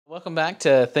Welcome back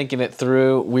to Thinking It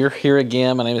Through. We're here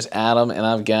again. My name is Adam, and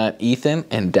I've got Ethan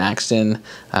and Daxton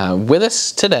with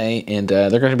us today, and they're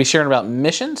going to be sharing about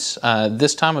missions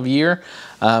this time of year,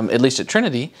 at least at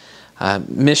Trinity.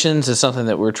 Missions is something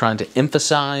that we're trying to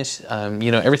emphasize.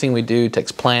 Everything we do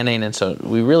takes planning, and so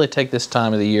we really take this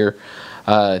time of the year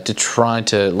to try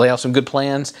to lay out some good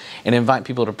plans and invite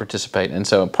people to participate. And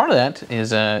so part of that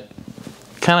is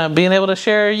kind of being able to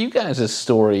share you guys'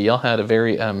 story. Y'all had a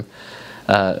very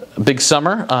big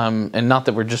summer, and not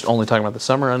that we're just only talking about the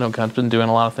summer. I know God's been doing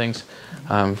a lot of things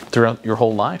throughout your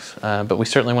whole life, but we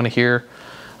certainly want to hear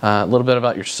a little bit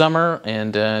about your summer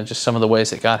and just some of the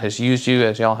ways that God has used you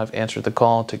as y'all have answered the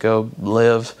call to go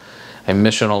live a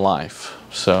missional life.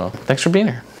 So thanks for being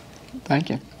here. Thank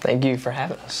you. Thank you for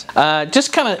having us.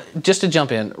 Just to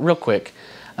jump in real quick,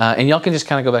 and y'all can just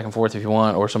kind of go back and forth if you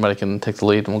want, or somebody can take the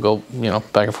lead and we'll go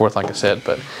back and forth like I said,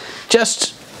 but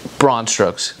just broad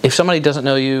strokes. If somebody doesn't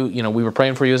know you, we were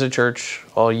praying for you as a church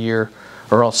all year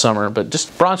or all summer, but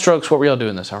just broad strokes, what were y'all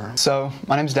doing this summer? So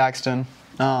my name's Daxton,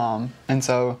 and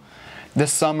so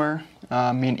this summer,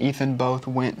 me and Ethan both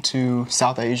went to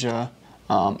South Asia,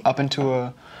 up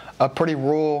into a pretty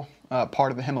rural part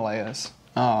of the Himalayas,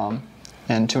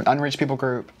 and to an unreached people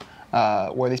group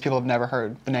where these people have never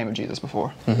heard the name of Jesus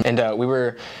before. Mm-hmm. And we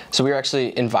were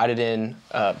actually invited in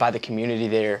by the community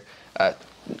there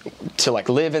to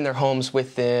live in their homes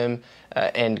with them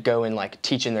and go and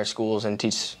teach in their schools and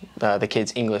teach the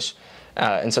kids English.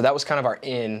 And so that was kind of our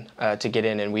in to get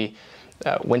in, and we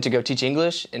went to go teach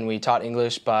English, and we taught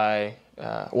English by,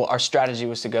 our strategy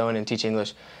was to go in and teach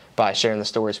English by sharing the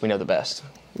stories we know the best,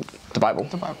 the Bible.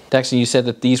 Daxton, you said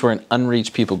that these were an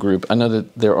unreached people group. I know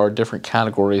that there are different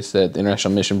categories that the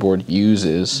International Mission Board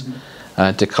uses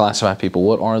to classify people.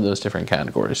 What are those different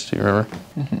categories? Do you remember?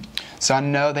 Mm-hmm. So I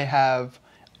know they have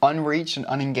unreached and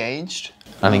unengaged.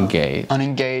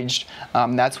 Unengaged.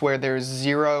 That's where there's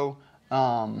zero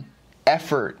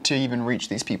effort to even reach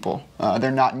these people.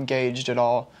 They're not engaged at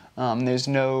all. There's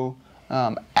no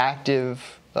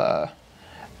active,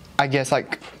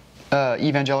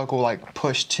 evangelical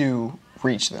push to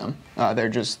reach them. They're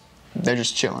just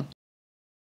chilling.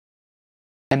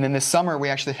 And then this summer, we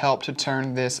actually helped to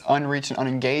turn this unreached and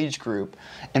unengaged group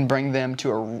and bring them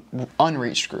to a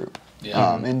unreached group,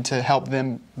 and to help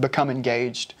them become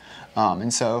engaged.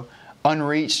 And so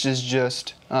unreached is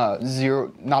just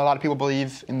zero. Not a lot of people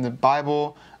believe in the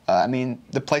Bible.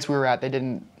 The place we were at, they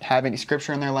didn't have any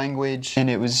scripture in their language, and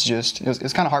it was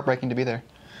kind of heartbreaking to be there.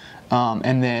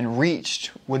 And then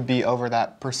reached would be over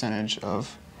that percentage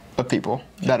of people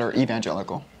that are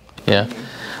evangelical. Yeah.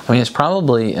 It's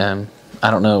probably... I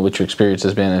don't know what your experience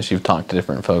has been as you've talked to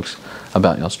different folks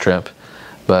about y'all's trip,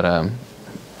 but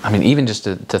even just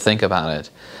to think about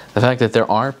it, the fact that there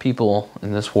are people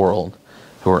in this world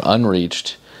who are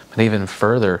unreached, but even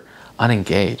further,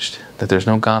 unengaged, that there's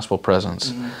no gospel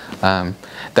presence,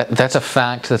 that's a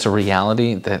fact, that's a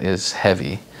reality that is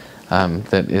heavy,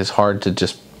 that is hard to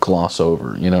just gloss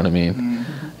over, you know what I mean?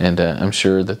 Mm-hmm. And I'm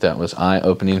sure that was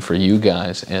eye-opening for you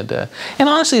guys, and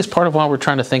honestly, it's part of why we're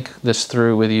trying to think this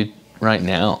through with you right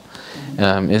now,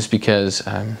 is because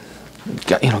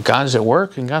God is at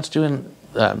work, and God's doing,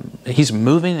 He's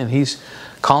moving, and He's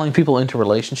calling people into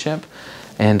relationship,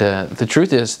 and the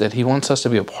truth is that He wants us to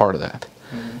be a part of that.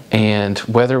 And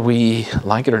whether we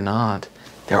like it or not,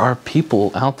 there are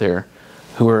people out there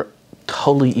who are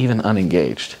totally even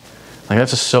unengaged.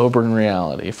 That's a sobering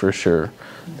reality for sure,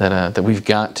 that we've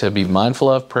got to be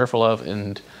mindful of, prayerful of,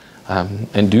 and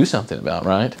do something about,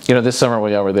 right? This summer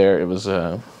while y'all were there, it was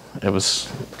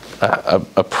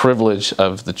a privilege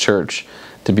of the church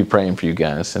to be praying for you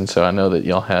guys, and so I know that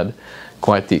y'all had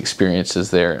quite the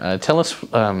experiences there. Tell us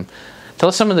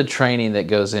some of the training that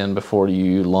goes in before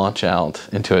you launch out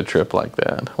into a trip like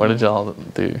that. What did y'all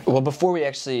do? Well, before we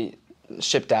actually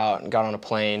shipped out and got on a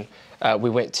plane, we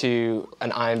went to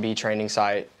an IMB training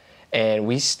site, and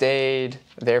we stayed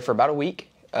there for about a week,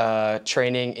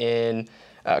 training in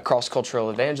cross-cultural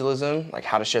evangelism, like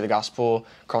how to share the gospel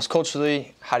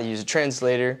cross-culturally, how to use a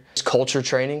translator, culture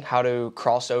training, how to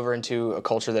cross over into a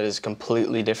culture that is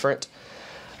completely different,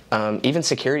 even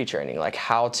security training, like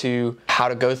how to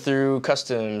go through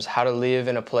customs, how to live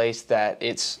in a place that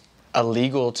it's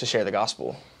illegal to share the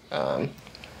gospel.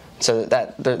 So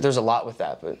there's a lot with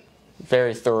that, but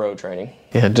very thorough training.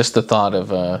 Yeah, just the thought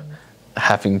of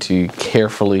having to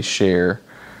carefully share,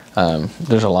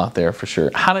 there's a lot there for sure.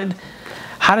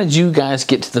 How did you guys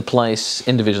get to the place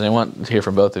individually? I want to hear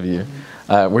from both of you,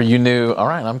 where you knew, all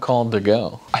right, I'm called to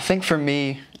go. I think for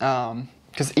me,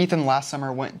 because Ethan last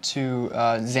summer went to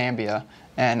Zambia,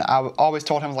 and I always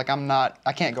told him,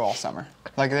 I can't go all summer.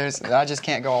 I just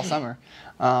can't go all summer.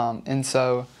 And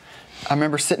so I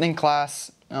remember sitting in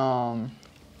class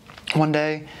one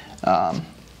day, and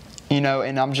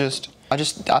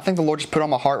I think the Lord just put on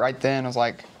my heart right then. I was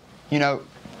like, you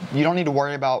don't need to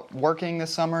worry about working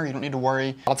this summer. You don't need to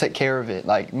worry. I'll take care of it.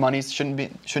 Like, money shouldn't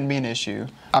be an issue.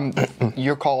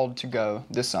 You're called to go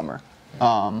this summer.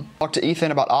 I talked to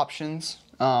Ethan about options.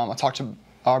 I talked to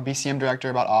our BCM director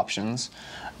about options.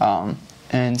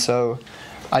 And so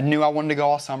I knew I wanted to go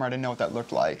all summer. I didn't know what that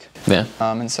looked like. Yeah.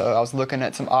 And so I was looking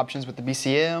at some options with the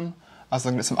BCM. I was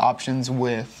looking at some options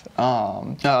with the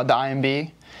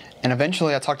IMB. And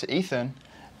eventually I talked to Ethan,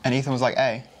 and Ethan was like,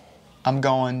 hey, I'm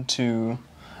going to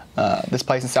this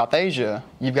place in South Asia.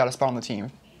 You've got a spot on the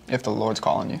team if the Lord's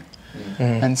calling you.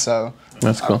 Mm-hmm. And so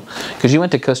that's cool. Because you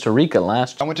went to Costa Rica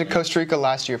last year. I went to Costa Rica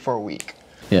last year for a week.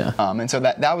 Yeah. And so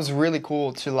that was really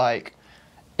cool to like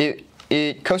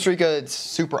Costa Rica, it's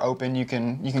super open. You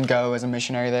can go as a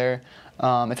missionary there.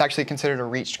 It's actually considered a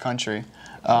reached country.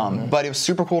 But it was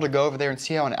super cool to go over there and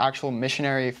see how an actual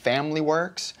missionary family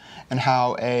works and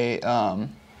how a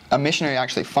missionary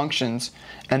actually functions,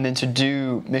 and then to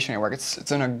do missionary work.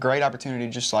 It's a great opportunity,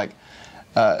 just like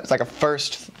it's like a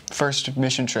first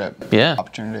mission trip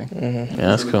opportunity. Mm-hmm. Yeah,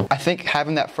 that's cool. I think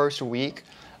having that first week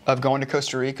of going to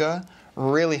Costa Rica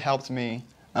really helped me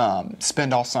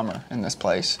spend all summer in this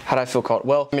place. How did I feel called?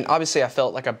 Well, I mean, obviously I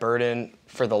felt like a burden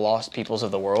for the lost peoples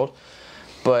of the world,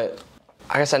 but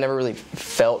I guess I never really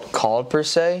felt called per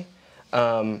se.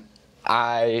 I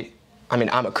mean,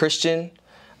 I'm a Christian.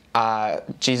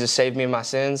 Jesus saved me of my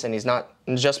sins, and He's not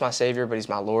just my Savior, but He's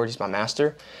my Lord, He's my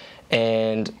Master.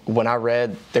 And when I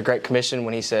read the Great Commission,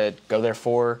 when He said, go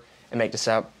therefore and make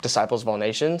disciples of all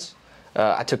nations,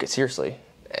 I took it seriously.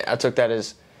 I took that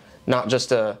as not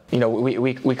just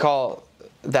we call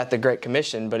that the Great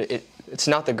Commission, but it's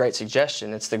not the Great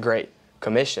Suggestion, it's the Great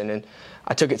Commission. And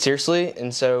I took it seriously,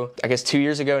 and so I guess 2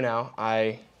 years ago now,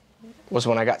 was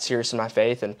when I got serious in my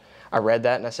faith, and I read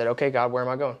that, and I said, okay, God, where am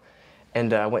I going?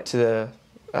 And I went to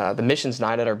the missions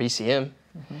night at our BCM,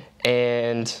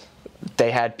 and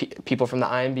they had people from the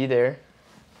IMB there,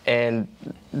 and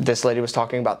this lady was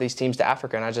talking about these teams to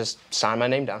Africa, and I just signed my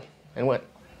name down and went.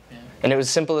 Yeah. And it was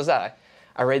as simple as that.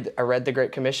 I read the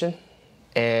Great Commission,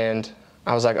 and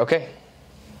I was like, okay,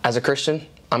 as a Christian,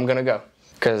 I'm going to go,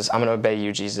 because I'm going to obey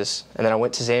you, Jesus. And then I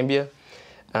went to Zambia,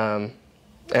 and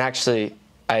actually,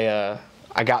 I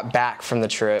got back from the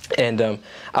trip, and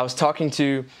I was talking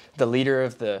to the leader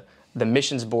of the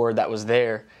missions board that was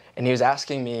there, and he was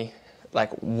asking me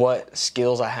like what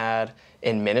skills I had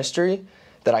in ministry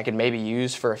that I could maybe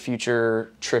use for a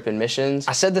future trip in missions.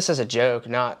 I said this as a joke,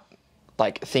 not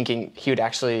like thinking he would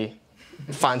actually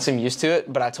find some use to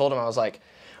it, but I told him, I was like,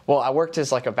 well, I worked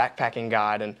as like a backpacking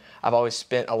guide, and I've always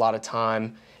spent a lot of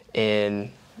time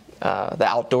in the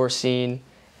outdoor scene.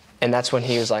 And that's when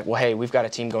he was like, well, hey, we've got a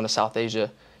team going to South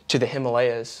Asia, to the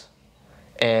Himalayas,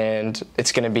 and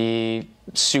it's going to be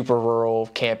super rural,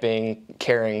 camping,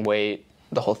 carrying weight,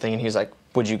 the whole thing. And he was like,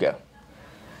 would you go?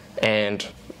 And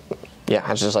yeah,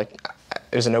 I was just like,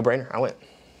 it was a no-brainer. I went.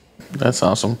 That's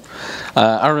awesome.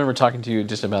 I remember talking to you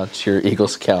just about your Eagle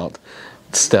Scout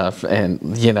stuff, and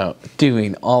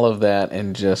doing all of that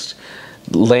and just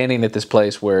landing at this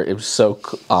place where it was so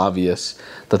obvious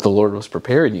that the Lord was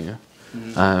preparing you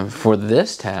for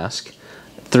this task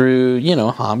through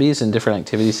hobbies and different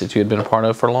activities that you had been a part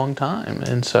of for a long time.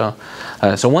 And so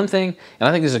one thing, and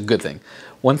I think this is a good thing,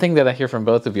 one thing that I hear from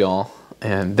both of y'all,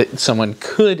 and that someone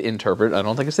could interpret, I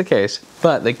don't think it's the case,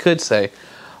 but they could say,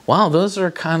 wow, those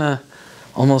are kind of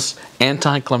almost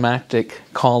anticlimactic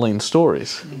calling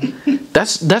stories.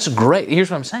 That's great.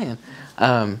 Here's what I'm saying.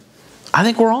 I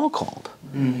think we're all called.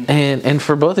 And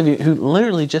for both of you who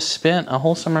literally just spent a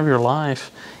whole summer of your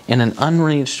life in an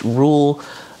unreached, rural,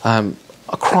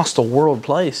 across the world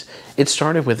place, it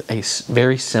started with a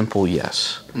very simple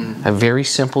yes. A very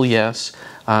simple yes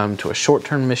to a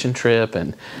short-term mission trip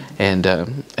and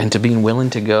to being willing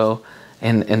to go.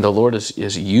 And the Lord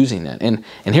is using that. And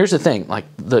here's the thing, like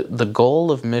the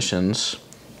goal of missions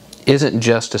isn't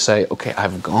just to say, okay,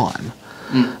 I've gone.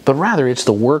 But rather it's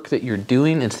the work that you're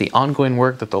doing, it's the ongoing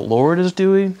work that the Lord is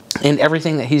doing, and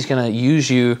everything that He's going to use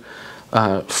you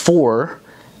for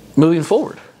moving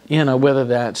forward. Whether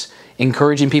that's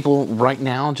encouraging people right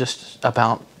now just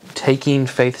about taking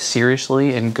faith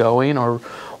seriously and going,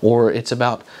 or it's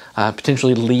about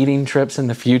potentially leading trips in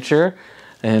the future.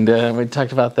 And we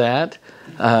talked about that.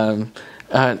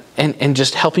 And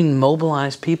just helping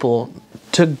mobilize people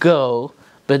to go,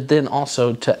 but then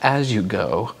also to, as you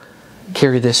go,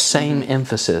 carry this same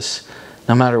emphasis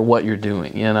no matter what you're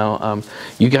doing.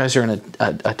 You guys are in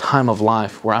a time of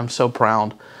life where I'm so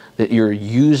proud that you're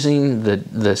using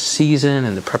the season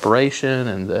and the preparation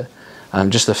and the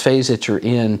just the phase that you're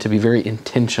in to be very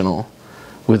intentional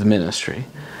with ministry.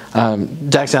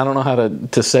 Dax, I don't know how to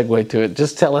segue to it.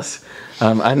 Just tell us.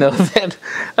 I know that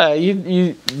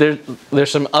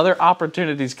there's some other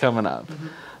opportunities coming up.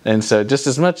 And so just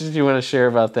as much as you want to share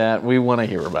about that, we want to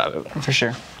hear about it. For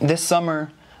sure. This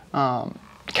summer, kind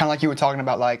of like you were talking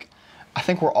about, like, I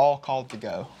think we're all called to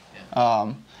go.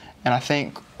 And I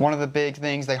think one of the big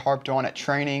things they harped on at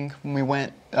training when we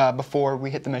went before we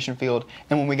hit the mission field,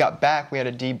 and when we got back, we had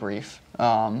a debrief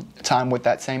time with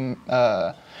that same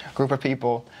group of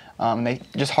people. And they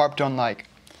just harped on, like,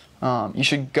 you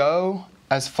should go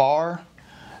as far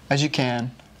as you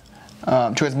can,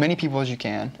 to as many people as you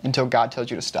can, until God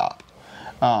tells you to stop.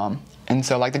 And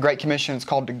so, like, the Great Commission is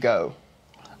called to go.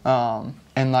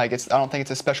 And, like, I don't think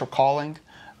it's a special calling.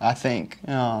 I think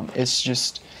it's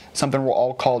just something we're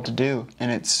all called to do,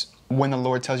 and it's when the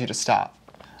Lord tells you to stop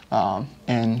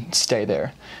and stay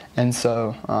there. And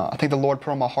so I think the Lord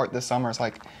put on my heart this summer is,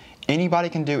 like, anybody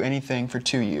can do anything for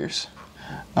 2 years.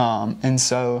 And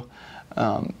so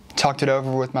talked it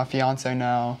over with my fiance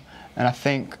now, and I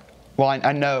think, well,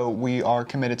 I know we are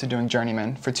committed to doing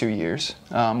Journeyman for 2 years.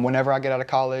 Whenever I get out of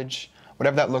college,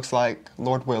 whatever that looks like,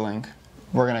 Lord willing,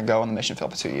 we're going to go on the mission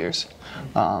field for 2 years.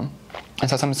 And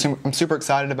so I'm super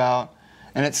excited about,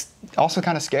 and it's also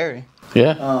kind of scary.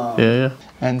 Yeah, yeah.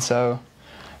 And so,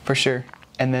 for sure.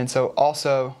 And then so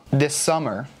also this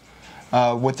summer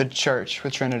with the church,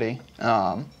 with Trinity,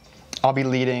 I'll be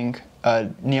leading a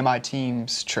Nehemiah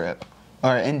Teams trip,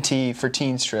 or NT for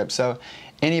teens trip. So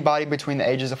anybody between the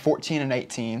ages of 14 and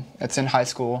 18 that's in high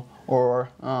school or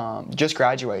just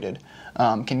graduated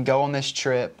can go on this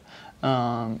trip,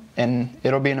 and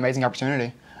it'll be an amazing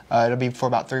opportunity. It'll be for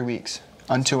about 3 weeks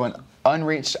onto an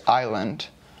unreached island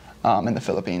in the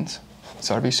Philippines.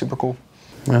 So it'll be super cool.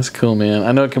 That's cool, man.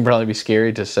 I know it can probably be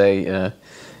scary to say,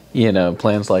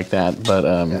 plans like that,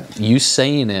 but you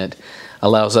saying it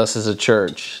allows us as a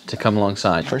church to come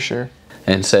alongside. For sure.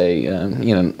 And say,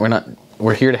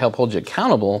 we're here to help hold you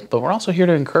accountable, but we're also here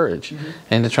to encourage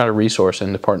and to try to resource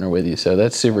and to partner with you. So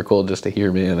that's super cool just to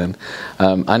hear, man. And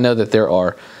I know that there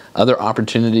are other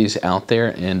opportunities out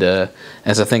there, and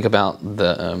as I think about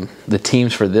the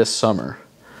teams for this summer,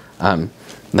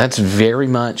 that's very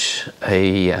much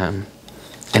an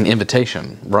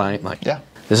invitation, right? Like,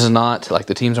 this is not like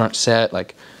the teams aren't set.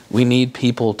 Like, we need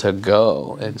people to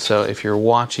go, and so if you're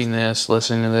watching this,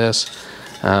 listening to this,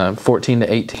 14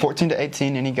 to 18. 14 to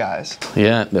 18, any guys.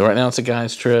 Yeah, right now it's a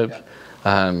guys trip,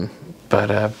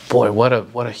 but boy,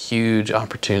 what a huge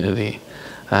opportunity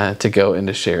to go and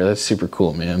to share. That's super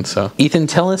cool, man. So, Ethan,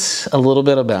 tell us a little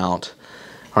bit about.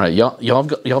 All right,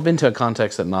 y'all been to a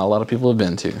context that not a lot of people have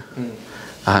been to.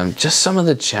 Just some of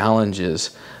the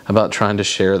challenges about trying to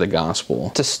share the gospel.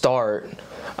 To start,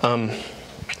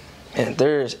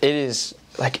 it is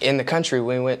like in the country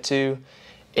we went to,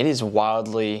 it is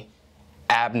wildly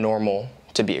abnormal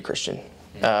to be a Christian,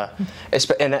 and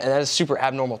that is super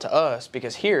abnormal to us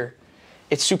because here,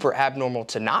 it's super abnormal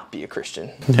to not be a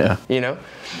Christian. Yeah.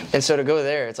 And so to go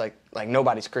there, it's like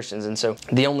nobody's Christians. And so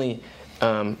the only,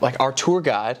 our tour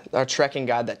guide, our trekking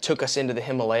guide that took us into the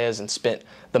Himalayas and spent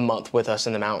the month with us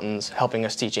in the mountains, helping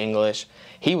us teach English,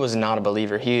 he was not a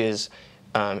believer. He is,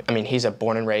 he's a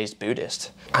born and raised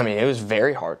Buddhist. It was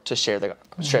very hard to share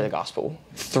the gospel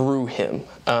through him.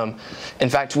 In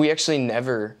fact, we actually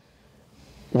never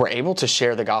were able to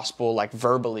share the gospel like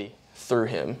verbally through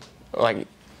him.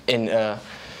 It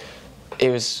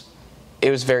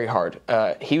was very hard.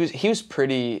 He was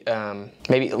pretty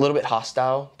maybe a little bit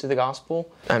hostile to the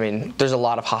gospel. There's a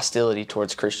lot of hostility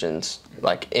towards Christians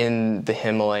like in the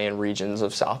Himalayan regions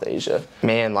of South Asia.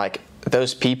 Man, like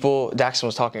those people, Daxton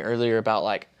was talking earlier about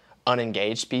like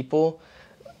unengaged people,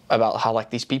 about how like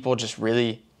these people just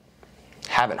really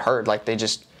haven't heard, like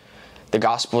the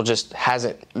gospel just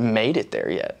hasn't made it there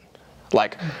yet.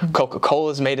 Like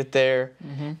Coca-Cola's made it there.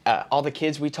 All the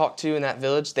kids we talked to in that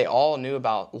village, they all knew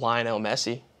about Lionel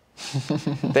Messi.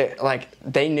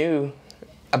 They knew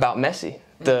about Messi,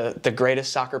 the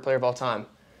greatest soccer player of all time,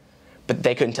 but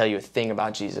they couldn't tell you a thing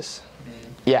about Jesus.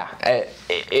 Yeah,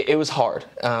 it was hard.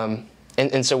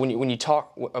 And so when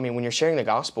you're sharing the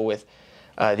gospel with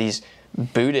these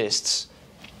Buddhists,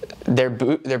 they're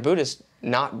Buddhist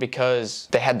not because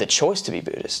they had the choice to be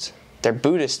Buddhist. They're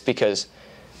Buddhist because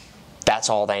that's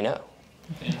all they know.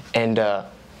 And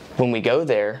when we go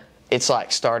there, it's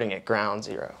like starting at ground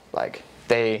zero. Like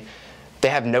they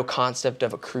have no concept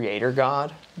of a creator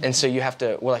God. And so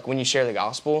when you share the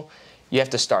gospel, you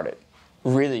have to start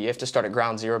at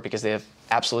ground zero because they have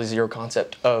absolutely zero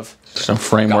concept of some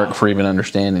framework God. for even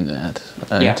understanding that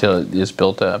until it is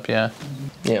built up. Yeah.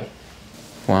 Yeah.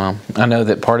 Wow. I know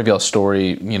that part of y'all's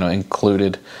story,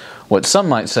 included what some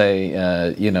might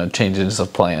say, changes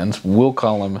of plans. We'll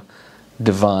call them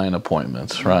divine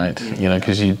appointments, right?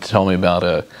 Because you told me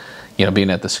about being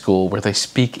at the school where they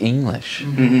speak English,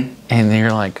 and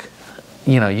you're like,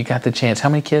 you got the chance. How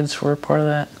many kids were part of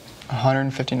that?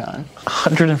 159.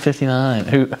 159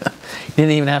 who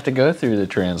didn't even have to go through the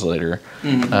translator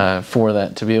for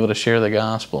that, to be able to share the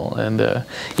gospel. And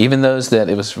even those that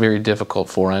it was very difficult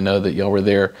for, I know that y'all were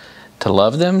there to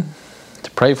love them,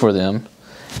 to pray for them,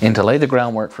 and to lay the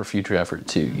groundwork for future effort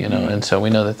too. And so we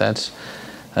know that that's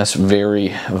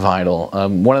very vital.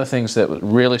 One of the things that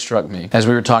really struck me as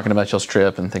we were talking about y'all's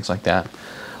trip and things like that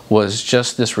was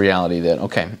just this reality that,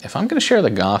 okay, if I'm going to share the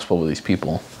gospel with these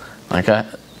people, like I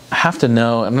have to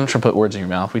know, I'm not trying to put words in your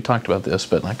mouth, we talked about this,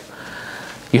 but like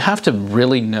you have to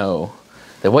really know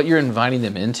that what you're inviting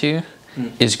them into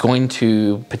is going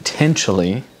to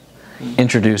potentially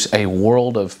introduce a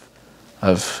world of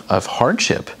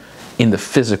hardship in the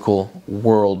physical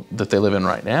world that they live in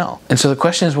right now. And so the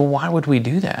question is, well, why would we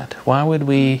do that? Why would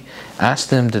we ask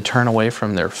them to turn away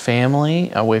from their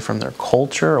family, away from their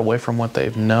culture, away from what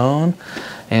they've known,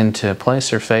 and to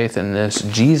place their faith in this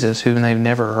Jesus whom they've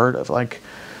never heard of? Like,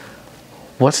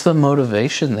 what's the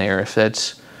motivation there if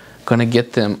that's going to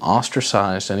get them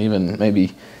ostracized and even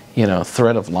maybe,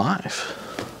 threat of life?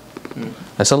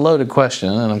 That's a loaded question,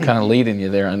 and I'm kind of leading you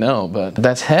there, I know, but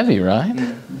that's heavy,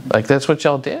 right? Like, that's what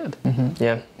y'all did.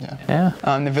 Yeah.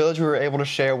 In the village, we were able to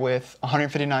share with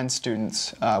 159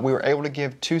 students. We were able to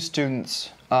give 2 students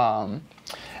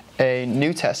a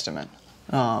New Testament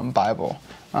Bible.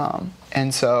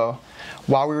 And so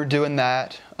while we were doing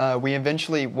that, we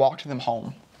eventually walked them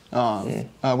home.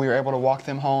 We were able to walk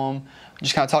them home,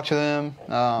 just kind of talk to them.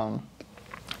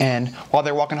 And while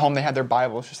they were walking home, they had their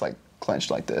Bibles just like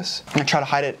clenched like this. And I tried to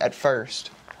hide it at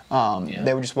first.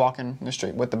 They were just walking in the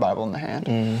street with the Bible in their hand.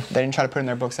 They didn't try to put it in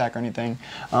their book sack or anything.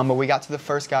 But we got to the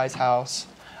first guy's house,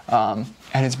 and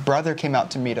his brother came out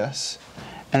to meet us.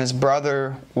 And his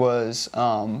brother was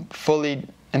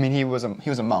he was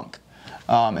a monk.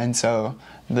 And so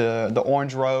the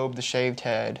orange robe, the shaved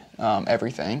head,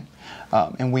 everything.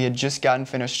 And we had just gotten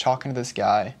finished talking to this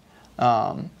guy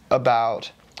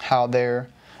about how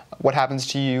what happens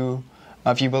to you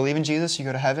if you believe in Jesus, you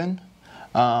go to heaven,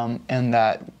 and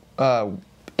that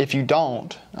if you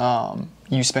don't,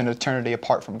 you spend eternity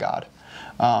apart from God.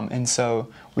 And so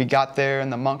we got there,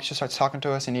 and the monk just starts talking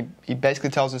to us, and he basically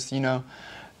tells us,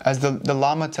 as the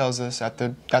Lama tells us at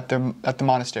the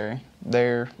monastery,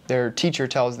 their teacher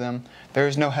tells them, there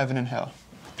is no heaven and hell.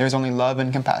 There's only love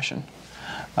and compassion.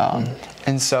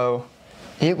 And so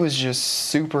it was just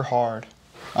super hard.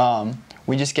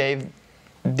 We just gave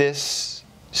this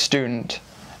student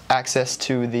access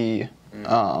to the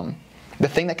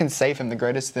thing that can save him, the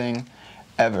greatest thing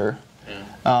ever.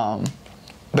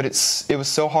 But it was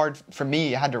so hard for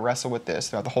me. I had to wrestle with this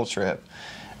throughout the whole trip,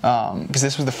 because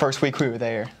this was the first week we were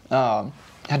there. I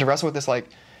had to wrestle with this, like,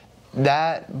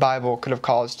 that Bible could have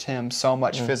caused him so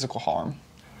much physical harm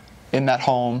in that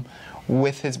home,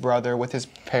 with his brother, with his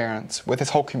parents, with his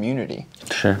whole community.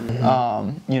 Sure. You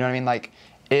know what I mean? Like,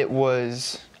 it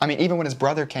was, even when his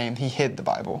brother came, he hid the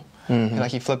Bible.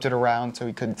 Like, he flipped it around so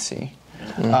he couldn't see.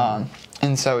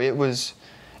 And so it was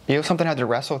something I had to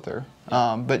wrestle through.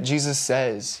 But Jesus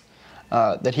says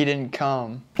that he didn't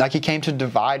come, like, he came to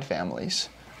divide families.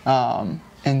 And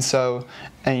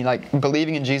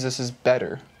believing in Jesus is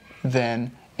better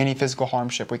than any physical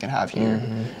harmship we can have here,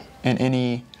 and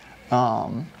any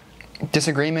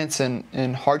disagreements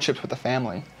and hardships with the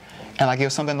family. And like, it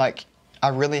was something like I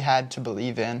really had to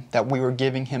believe in, that we were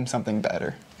giving him something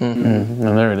better. And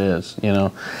there it is,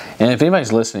 And if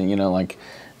anybody's listening, like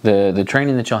the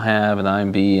training that y'all have at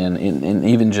IMB and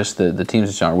even just the teams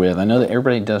that y'all are with, I know that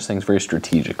everybody does things very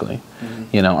strategically.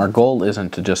 Our goal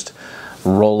isn't to just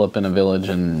roll up in a village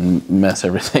and mess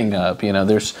everything up.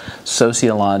 There's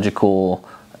sociological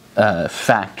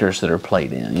factors that are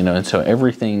played in, and so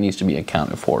everything needs to be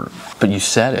accounted for. But you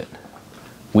said it.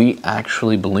 We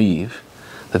actually believe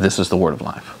that this is the Word of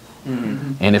life.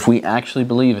 And if we actually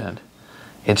believe it,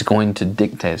 it's going to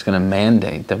dictate, it's going to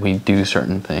mandate that we do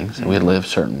certain things, that we live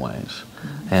certain ways.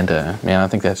 And man, I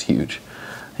think that's huge.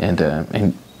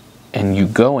 And you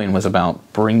going was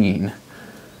about bringing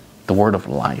the Word of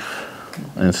life.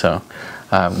 And so,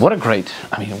 what a great,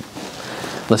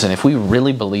 listen, if we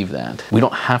really believe that, we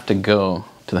don't have to go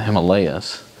to the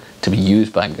Himalayas to be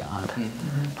used by God.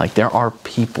 Like, there are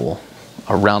people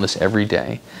around us every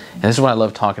day. And this is why I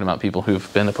love talking about people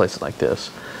who've been to places like this,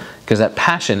 because that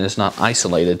passion is not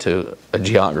isolated to a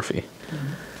geography.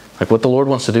 Like what the Lord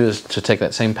wants to do is to take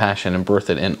that same passion and birth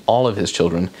it in all of His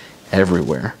children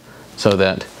everywhere, so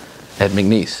that at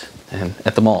McNeese and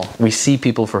at the mall we see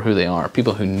people for who they are,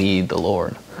 people who need the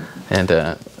Lord, and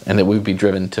that we would be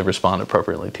driven to respond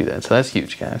appropriately to that. So that's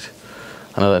huge, guys.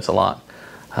 I know that's a lot.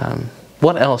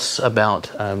 What else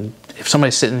about if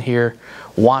somebody's sitting here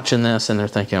watching this and they're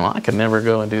thinking, well, I could never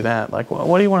go and do that. Like,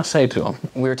 what do you want to say to them?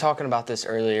 We were talking about this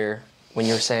earlier when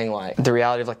you were saying like the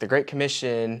reality of like the Great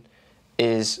Commission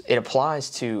is it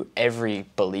applies to every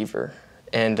believer.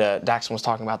 And Daxton was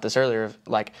talking about this earlier.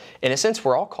 Like, in a sense,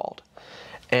 we're all called.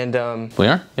 And We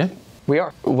are? Yeah. we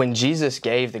are. When Jesus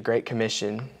gave the Great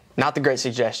Commission, not the Great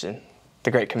Suggestion,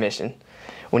 the Great Commission,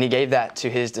 when He gave that to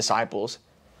His disciples,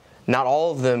 not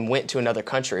all of them went to another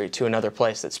country, to another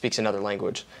place that speaks another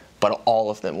language, but all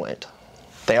of them went.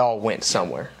 They all went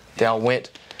somewhere. They all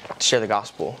went to share the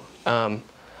gospel.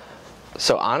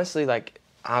 So honestly, like,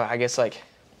 I guess, like,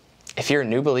 if you're a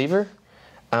new believer,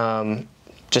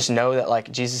 just know that,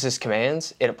 like, Jesus'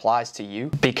 commands, it applies to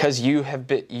you. Because you have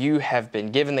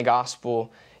been given the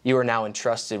gospel, you are now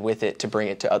entrusted with it to bring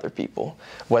it to other people,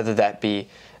 whether that be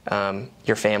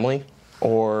your family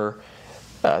or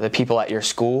the people at your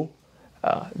school.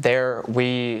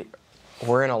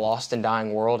 We're in a lost and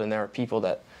dying world, and there are people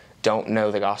that don't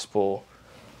know the gospel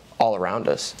all around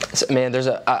us. So, man,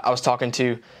 I was talking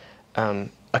to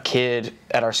a kid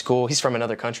at our school. He's from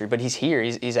another country, but he's here.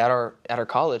 He's at our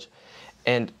college.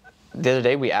 And the other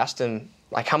day we asked him,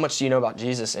 like, how much do you know about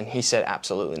Jesus? And he said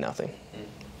absolutely nothing.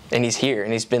 And he's here,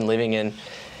 and he's been living in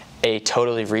a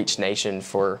totally reached nation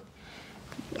for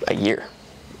a year.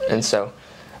 And so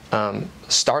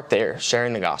start there,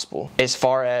 sharing the gospel. As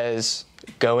far as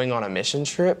going on a mission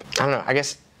trip, I don't know, I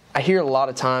guess I hear a lot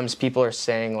of times people are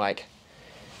saying, like,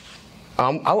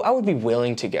 I would be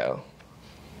willing to go,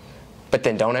 but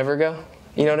then don't ever go.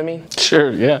 You know what I mean? Sure,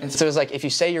 yeah. And so it's like, if you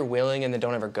say you're willing and then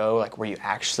don't ever go, like, were you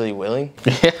actually willing?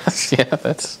 Yes, yeah,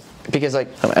 that's Because, like,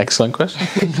 an excellent question.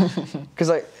 because,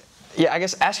 like, yeah, I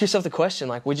guess ask yourself the question,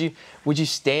 like, would you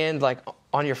stand, like,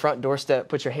 on your front doorstep,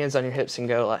 put your hands on your hips and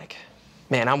go, like,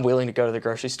 man, I'm willing to go to the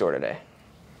grocery store today?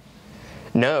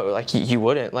 No, like, you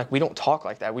wouldn't. Like, we don't talk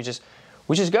like that. We just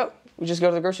go. We just go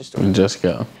to the grocery store. Just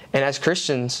go. And as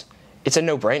Christians, it's a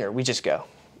no-brainer. We just go.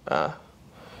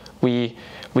 We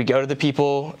go to the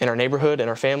people in our neighborhood, in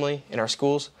our family, in our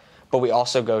schools, but we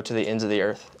also go to the ends of the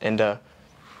earth. And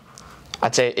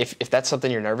I'd say if that's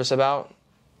something you're nervous about,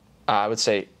 I would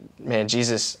say, man,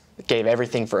 Jesus gave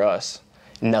everything for us.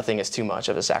 Nothing is too much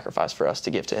of a sacrifice for us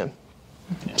to give to Him.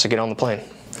 So get on the plane.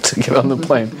 To get on the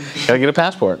plane. Gotta get a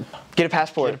passport. Get a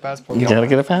passport. Get a passport. You gotta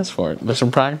get a passport. There's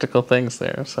some practical things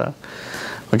there. So,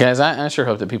 well, guys, I sure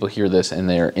hope that people hear this and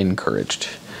they're encouraged,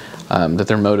 that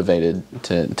they're motivated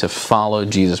to follow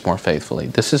Jesus more faithfully.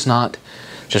 This is not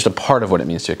just a part of what it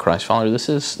means to be a Christ follower. This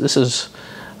is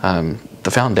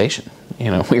the foundation.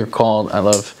 You know, we are called.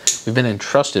 We've been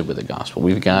entrusted with the gospel.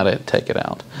 We've got to take it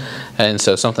out. And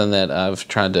so, something that I've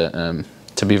tried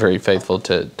to be very faithful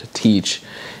to teach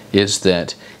is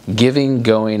that giving,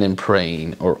 going, and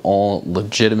praying are all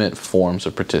legitimate forms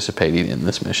of participating in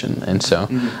this mission. And so,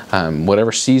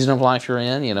 whatever season of life you're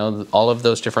in, you know, all of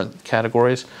those different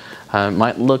categories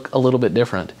might look a little bit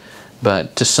different,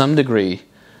 but to some degree,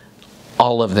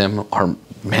 all of them are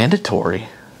mandatory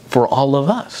for all of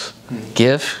us.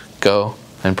 Give, go,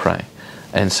 and pray.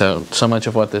 And so much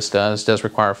of what this does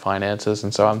require finances.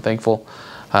 And so I'm thankful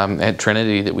at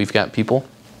Trinity that we've got people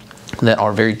that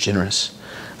are very generous,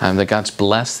 that God's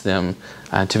blessed them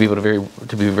to be able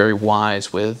to be very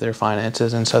wise with their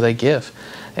finances, and so they give.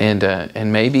 And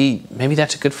maybe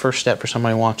that's a good first step for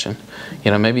somebody watching.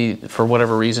 You know, maybe for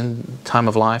whatever reason, time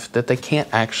of life, that they can't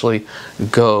actually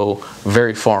go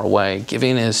very far away.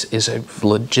 Giving is a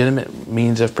legitimate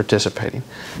means of participating.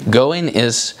 Going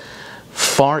is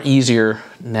far easier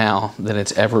now than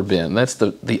it's ever been. That's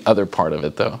the other part of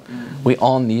it, though. We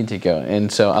all need to go. And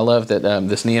so I love that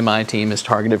this Nehemiah team is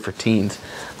targeted for teens.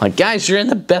 Like, guys, you're in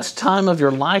the best time of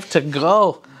your life to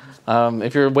go.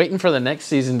 If you're waiting for the next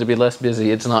season to be less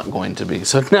busy, it's not going to be.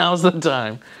 So now's the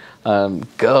time.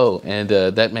 Go. And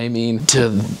that may mean to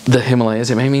the Himalayas.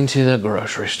 It may mean to the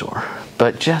grocery store.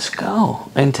 But just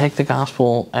go and take the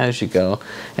gospel as you go.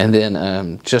 And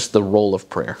then just the role of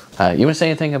prayer. You want to say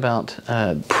anything about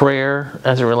prayer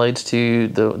as it relates to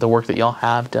the work that y'all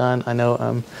have done? I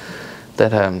know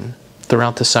that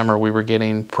throughout the summer we were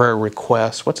getting prayer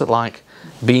requests. What's it like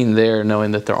being there,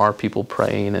 knowing that there are people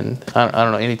praying? And I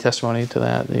don't know, any testimony to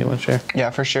that you want to share?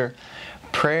 Yeah, for sure.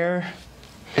 Prayer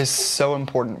is so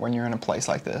important when you're in a place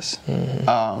like this.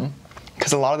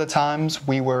 Because a lot of the times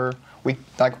we were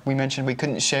like we mentioned, we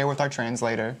couldn't share with our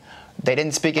translator. They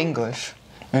didn't speak English,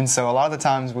 and so a lot of the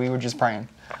times we were just praying.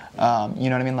 You know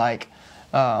what I mean? Like,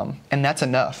 and that's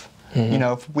enough. You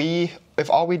know, if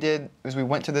all we did was we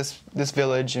went to this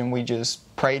village and we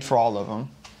just prayed for all of them,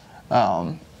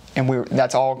 and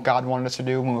that's all God wanted us to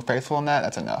do. When we were faithful in that,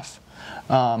 that's enough.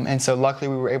 And so luckily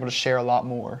we were able to share a lot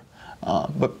more.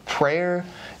 But prayer,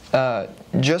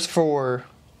 just for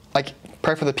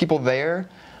pray for the people there.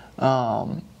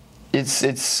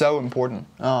 It's so important,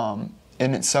 and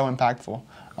it's so impactful.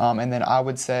 And then I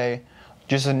would say,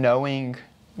 just knowing,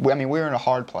 I mean, we were in a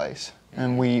hard place,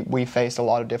 and we faced a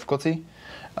lot of difficulty,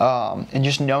 and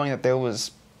just knowing that there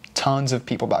was tons of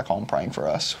people back home praying for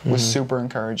us was super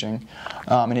encouraging,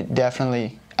 and we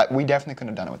definitely couldn't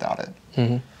have done it without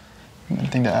it.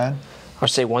 Anything to add? I would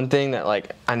say one thing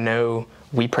that I know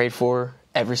we prayed for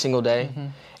every single day,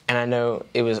 and I know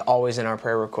it was always in our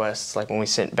prayer requests, when we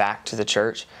sent back to the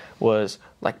church, was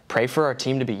pray for our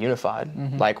team to be unified.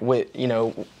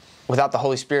 Without the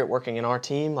Holy Spirit working in our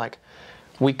team,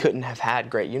 we couldn't have had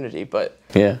great unity. But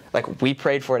we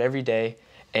prayed for it every day,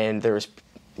 and there was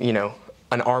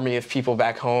an army of people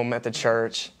back home at the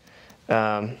church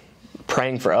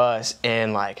praying for us,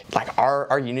 and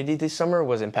our unity this summer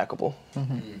was impeccable.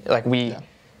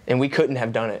 And we couldn't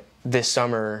have done it this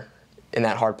summer in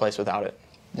that hard place without it.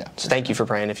 So thank you for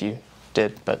praying if you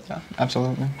did. But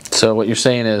absolutely. So what you're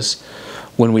saying is,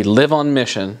 when we live on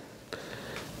mission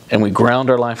and we ground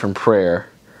our life in prayer,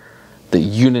 the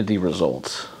unity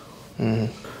results. I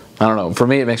don't know. For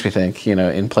me, it makes me think.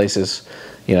 In places,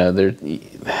 there.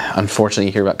 Unfortunately,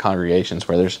 you hear about congregations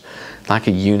where there's lack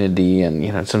of unity,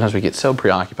 and sometimes we get so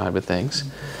preoccupied with things.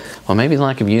 Well, maybe the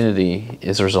lack of unity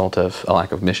is a result of a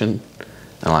lack of mission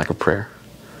and a lack of prayer.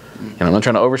 And I'm not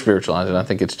trying to over-spiritualize it. I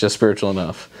think it's just spiritual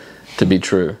enough to be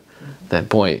true. That,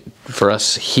 boy, for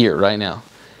us here, right now,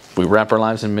 if we wrap our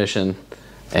lives in mission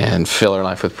and fill our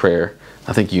life with prayer,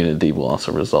 I think unity will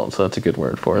also result. So that's a good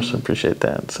word for us. I appreciate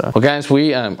that. So, well, guys,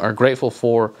 we are grateful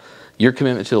for your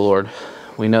commitment to the Lord.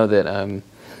 We know that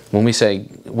when we say,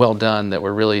 well done, that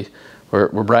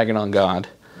we're bragging on God.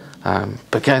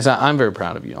 But, guys, I'm very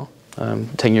proud of you all.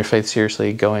 Taking your faith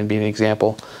seriously, go and be an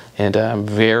example. And I'm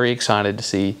very excited to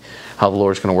see how the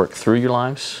Lord's going to work through your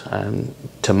lives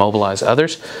to mobilize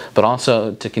others, but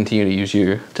also to continue to use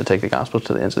you to take the gospel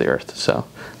to the ends of the earth. So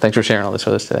thanks for sharing all this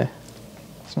with us today.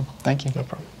 Awesome. Thank you. No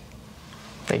problem.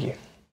 Thank you.